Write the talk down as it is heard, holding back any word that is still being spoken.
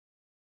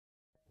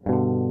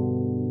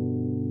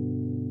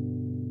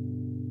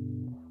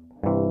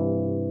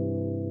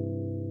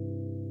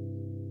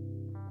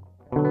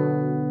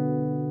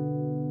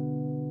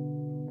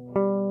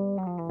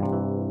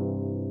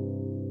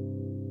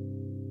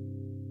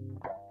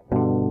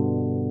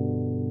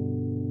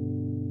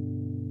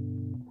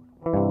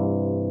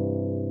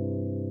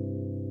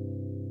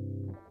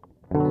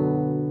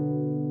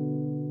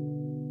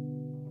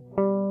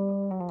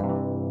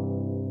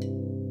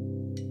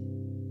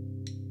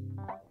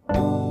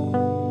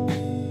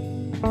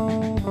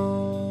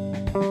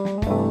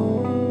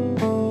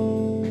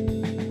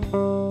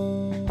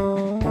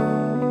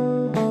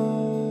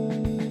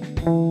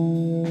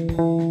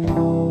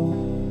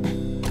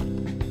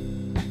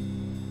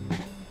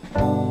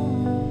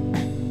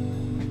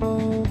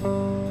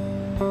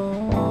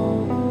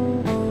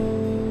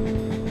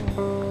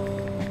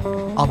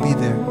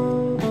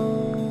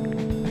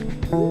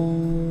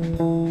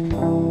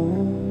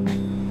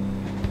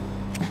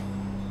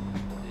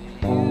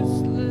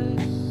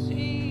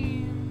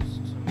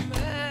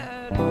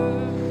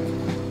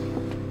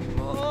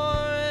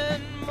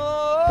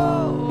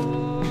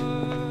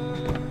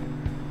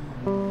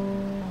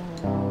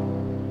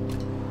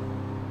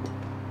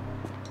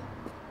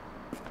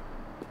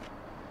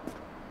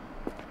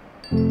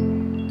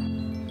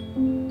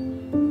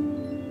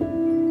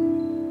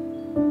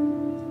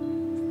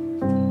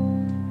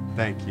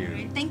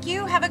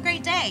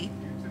day.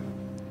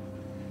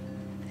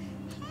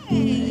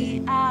 Hey,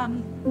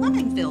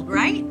 Lovingfield,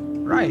 right?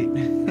 Right.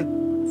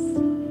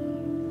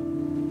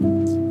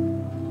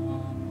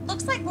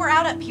 Looks like we're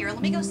out up here.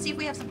 Let me go see if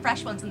we have some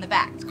fresh ones in the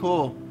back.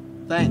 Cool.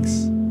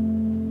 Thanks.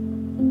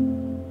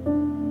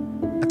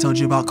 I told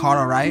you about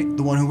Carla, right?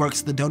 The one who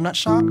works at the donut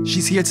shop?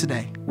 She's here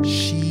today.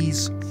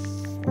 She's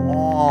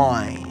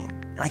fine.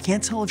 And I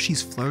can't tell if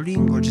she's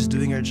flirting or just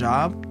doing her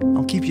job.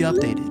 I'll keep you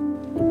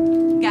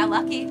updated. Got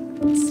lucky.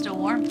 It's still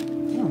warm.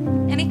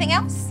 Anything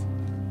else?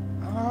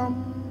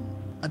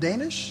 A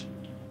Danish?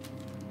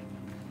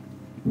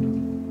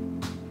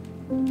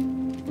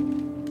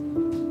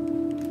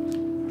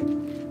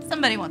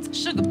 Somebody wants a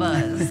sugar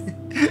buzz.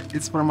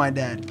 It's for my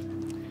dad.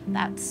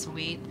 That's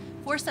sweet.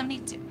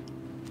 $4.72.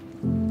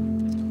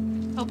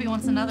 Hope he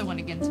wants another one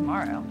again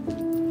tomorrow.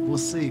 We'll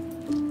see.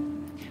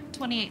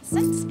 28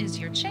 cents is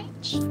your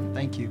change.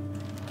 Thank you.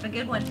 A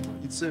good one.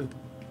 You too.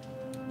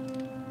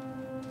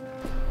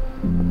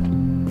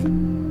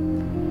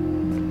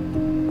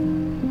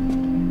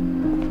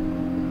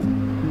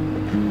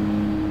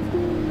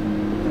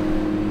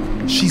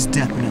 She's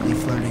definitely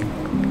flirting.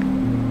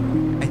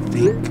 I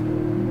think.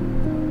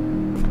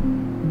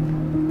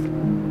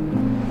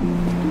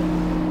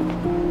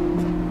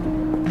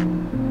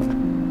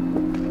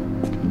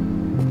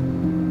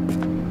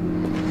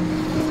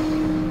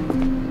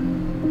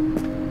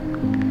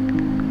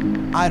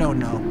 I don't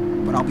know,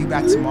 but I'll be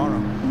back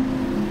tomorrow.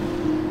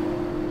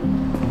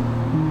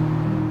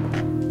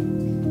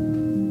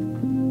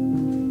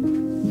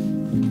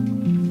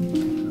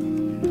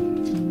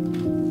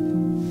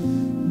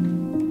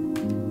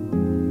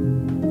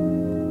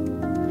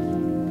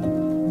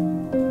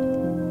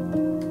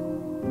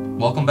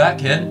 Welcome back,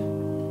 kid.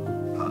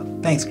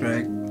 Thanks,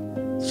 Greg.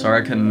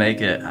 Sorry I couldn't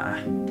make it. I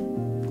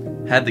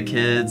had the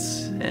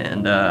kids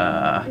and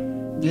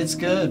It's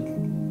good.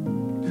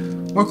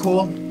 We're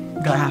cool.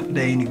 Got half a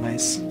day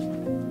anyways.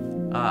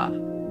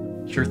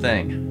 Sure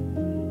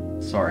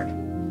thing. Sorry.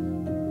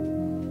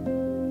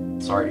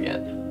 Sorry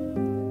again.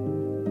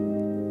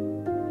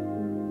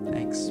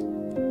 Thanks.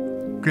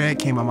 Greg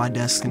came on my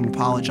desk and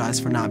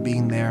apologized for not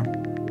being there.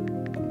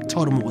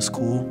 Told him it was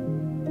cool.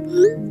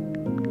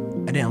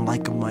 I didn't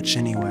like him much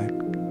anyway.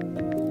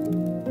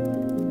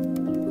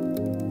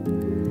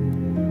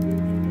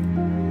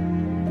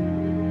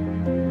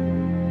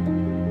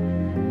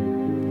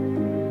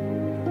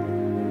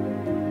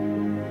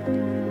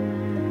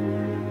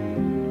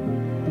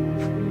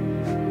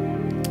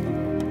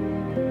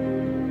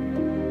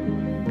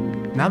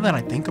 Now that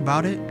I think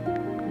about it,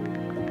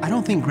 I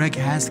don't think Greg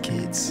has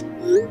kids.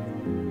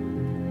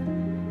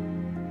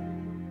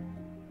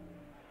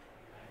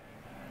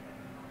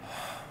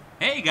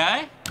 Hey,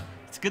 guy.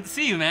 It's good to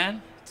see you,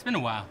 man. It's been a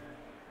while.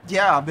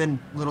 Yeah, I've been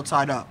a little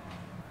tied up.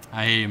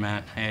 I hear you,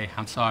 man. Hey,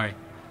 I'm sorry.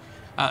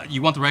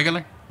 You want the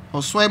regular?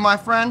 Josue, my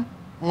friend,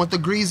 want the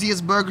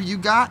greasiest burger you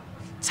got?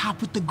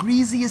 Topped with the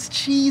greasiest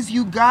cheese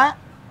you got?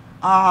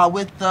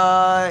 With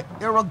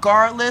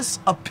irregardless,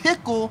 a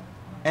pickle,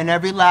 and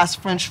every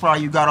last French fry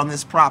you got on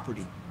this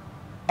property.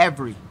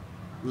 Every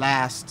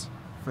last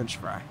French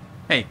fry.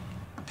 Hey,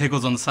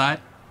 pickles on the side?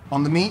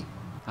 On the meat,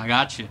 I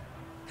got you.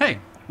 Hey,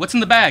 what's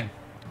in the bag?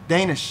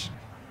 Danish.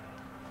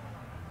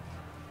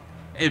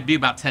 It'd be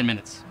about 10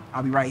 minutes.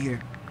 I'll be right here.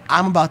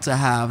 I'm about to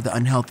have the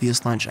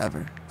unhealthiest lunch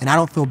ever, and I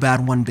don't feel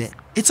bad one bit.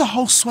 It's a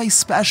Josue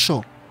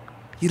special.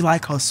 You'd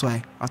like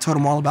Josue. I told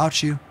him all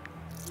about you.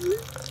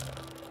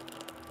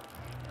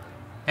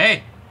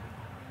 Hey,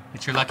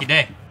 it's your lucky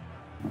day.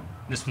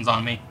 This one's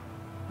on me.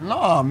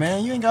 No,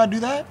 man, you ain't gotta do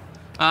that.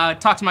 I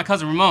talked to my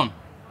cousin Ramon.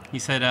 He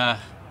said,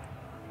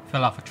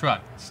 fell off a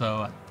truck,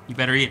 so you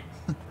better eat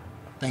it.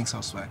 Thanks,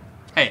 Josue.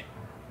 Hey,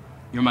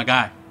 you're my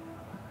guy.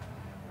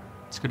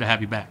 It's good to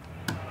have you back.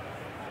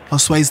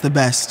 Josue's the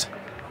best.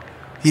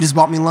 He just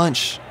bought me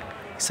lunch.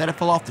 He said it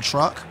fell off the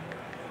truck.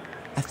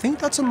 I think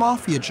that's a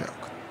mafia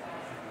joke.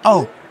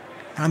 Oh,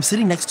 and I'm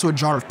sitting next to a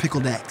jar of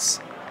pickled eggs.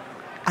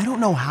 I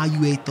don't know how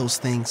you ate those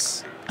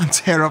things. I'm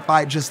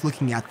terrified just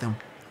looking at them.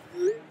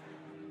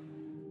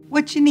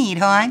 What you need,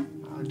 hon?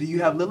 Do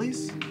you have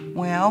lilies?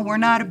 Well, we're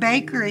not a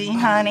bakery,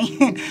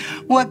 honey.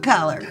 What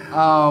color?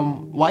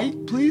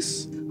 White,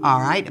 please? All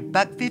right,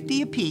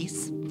 $1.50 a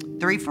piece,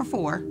 3 for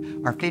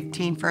 $4, or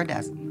 15 for a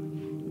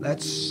dozen.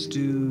 Let's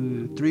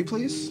do 3,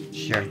 please.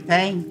 Sure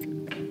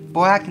thing.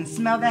 Boy, I can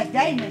smell that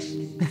Danish.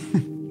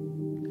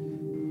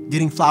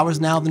 Getting flowers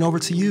now, then over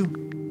to you.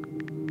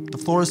 The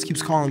florist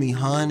keeps calling me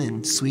hun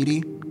and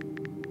sweetie.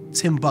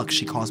 $10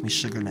 she calls me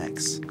sugar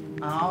necks.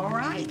 All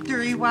right,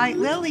 3 white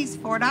lilies,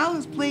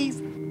 $4,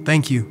 please.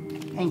 Thank you.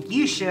 Thank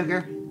you,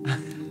 sugar.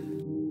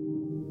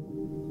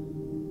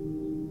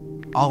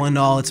 All in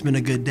all, it's been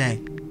a good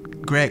day.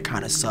 Greg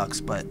kinda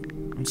sucks, but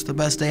it's the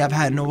best day I've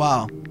had in a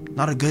while.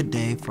 Not a good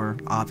day for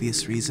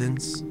obvious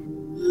reasons,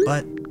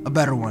 but a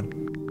better one.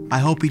 I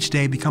hope each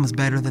day becomes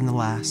better than the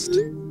last.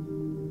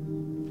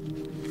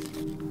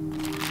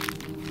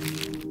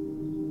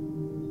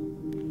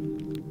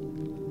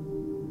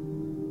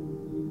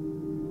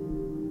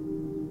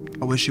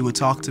 I wish you would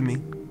talk to me.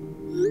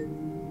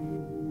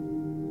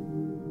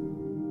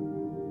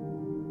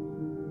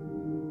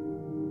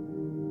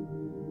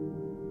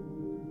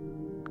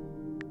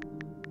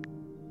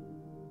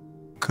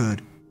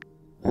 could.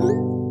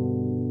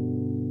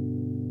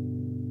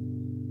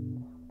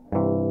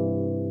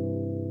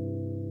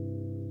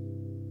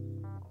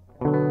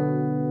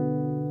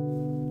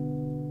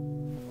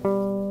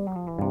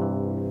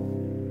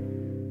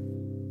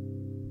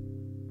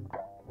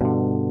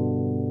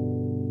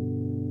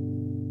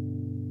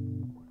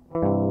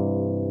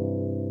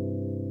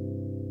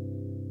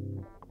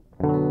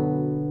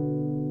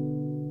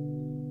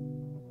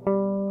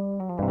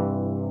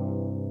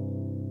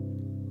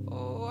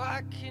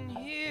 I can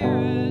hear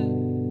it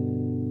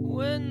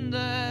when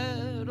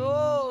that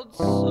old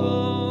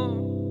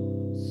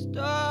song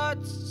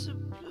starts to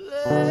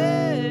play.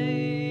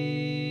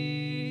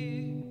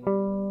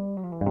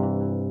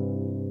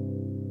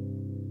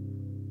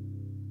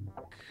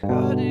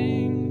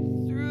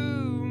 Cutting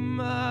through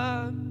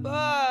my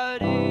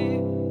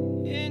body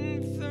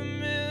in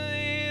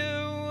familiar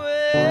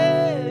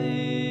ways.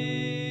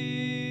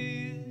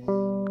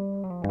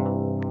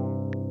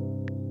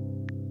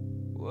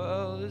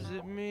 Well, is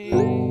it me,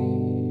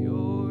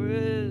 or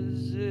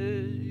is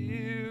it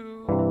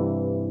you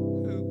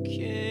who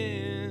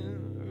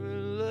can't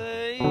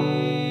relate?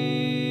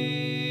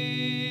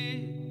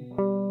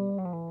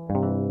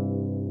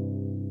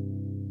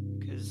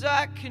 'Cause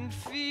I can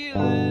feel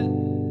it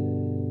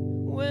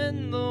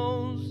when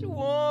those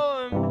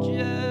warm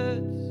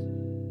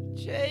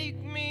jets take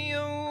me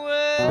away.